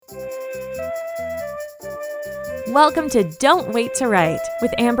Welcome to Don't Wait to Write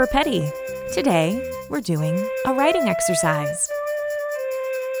with Amber Petty. Today, we're doing a writing exercise.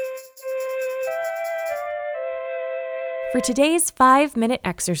 For today's 5-minute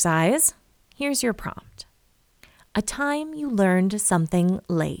exercise, here's your prompt. A time you learned something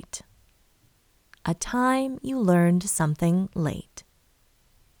late. A time you learned something late.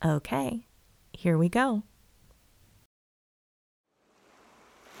 Okay, here we go.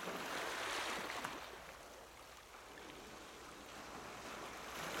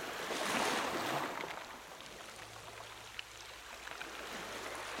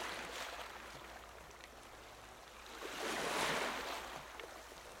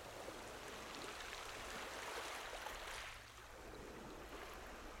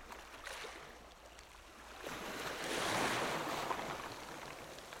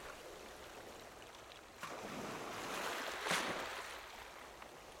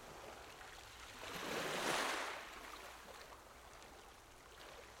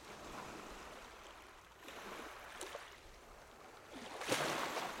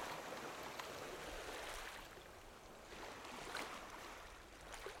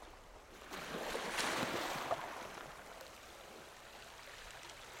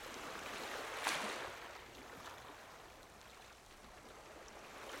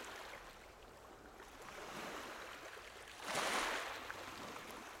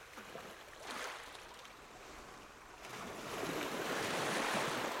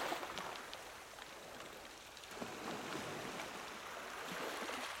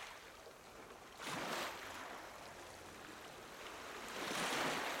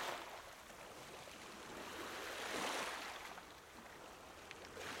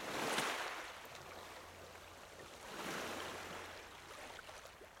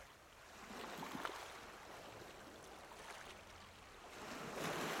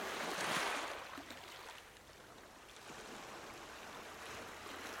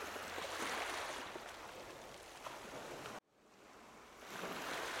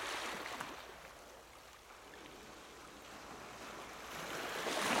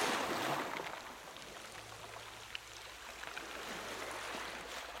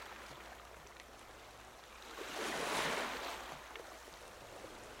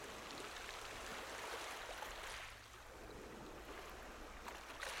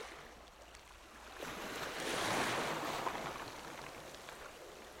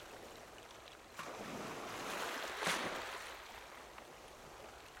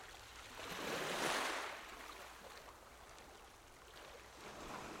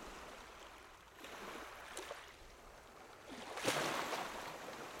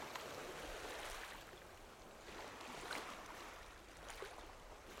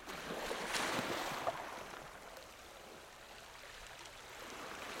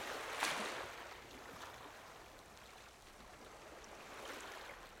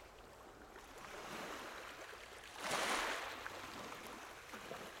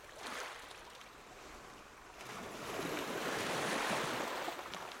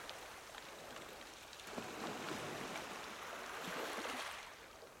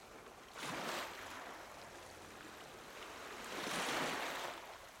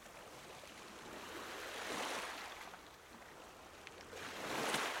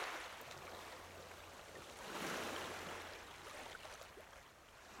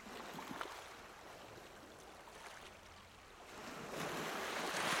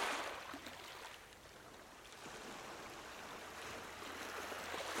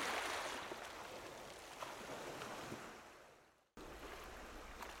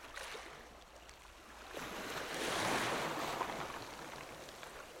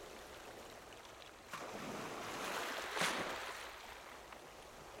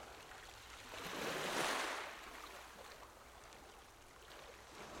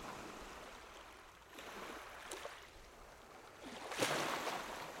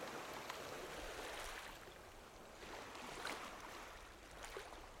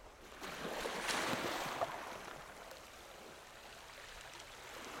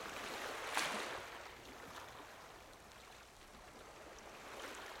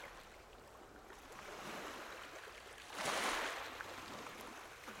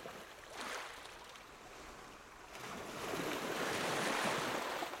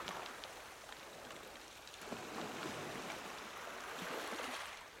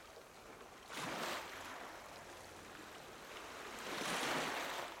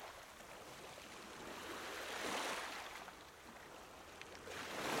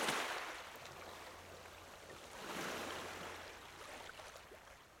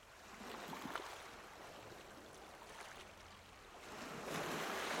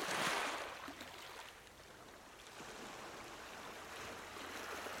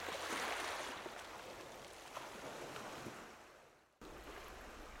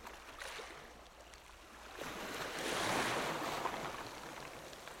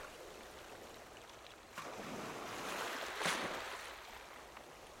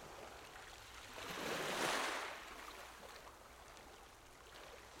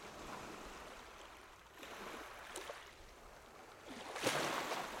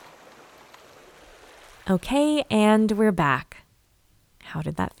 Okay, and we're back. How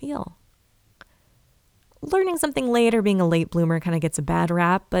did that feel? Learning something late or being a late bloomer kind of gets a bad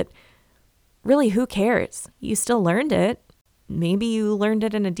rap, but really, who cares? You still learned it. Maybe you learned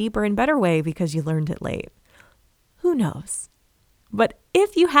it in a deeper and better way because you learned it late. Who knows? But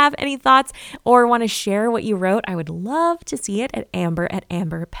if you have any thoughts or want to share what you wrote, I would love to see it at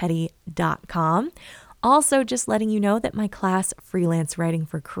amber@amberpetty.com. Also, just letting you know that my class, Freelance Writing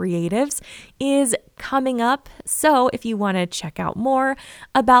for Creatives, is coming up. So if you want to check out more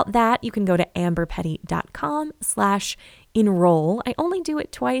about that, you can go to amberpetty.com/enroll. I only do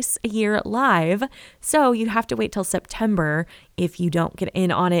it twice a year live, so you have to wait till September if you don't get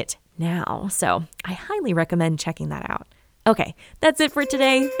in on it now. So I highly recommend checking that out. Okay, that's it for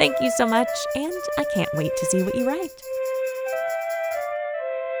today. Thank you so much, and I can't wait to see what you write.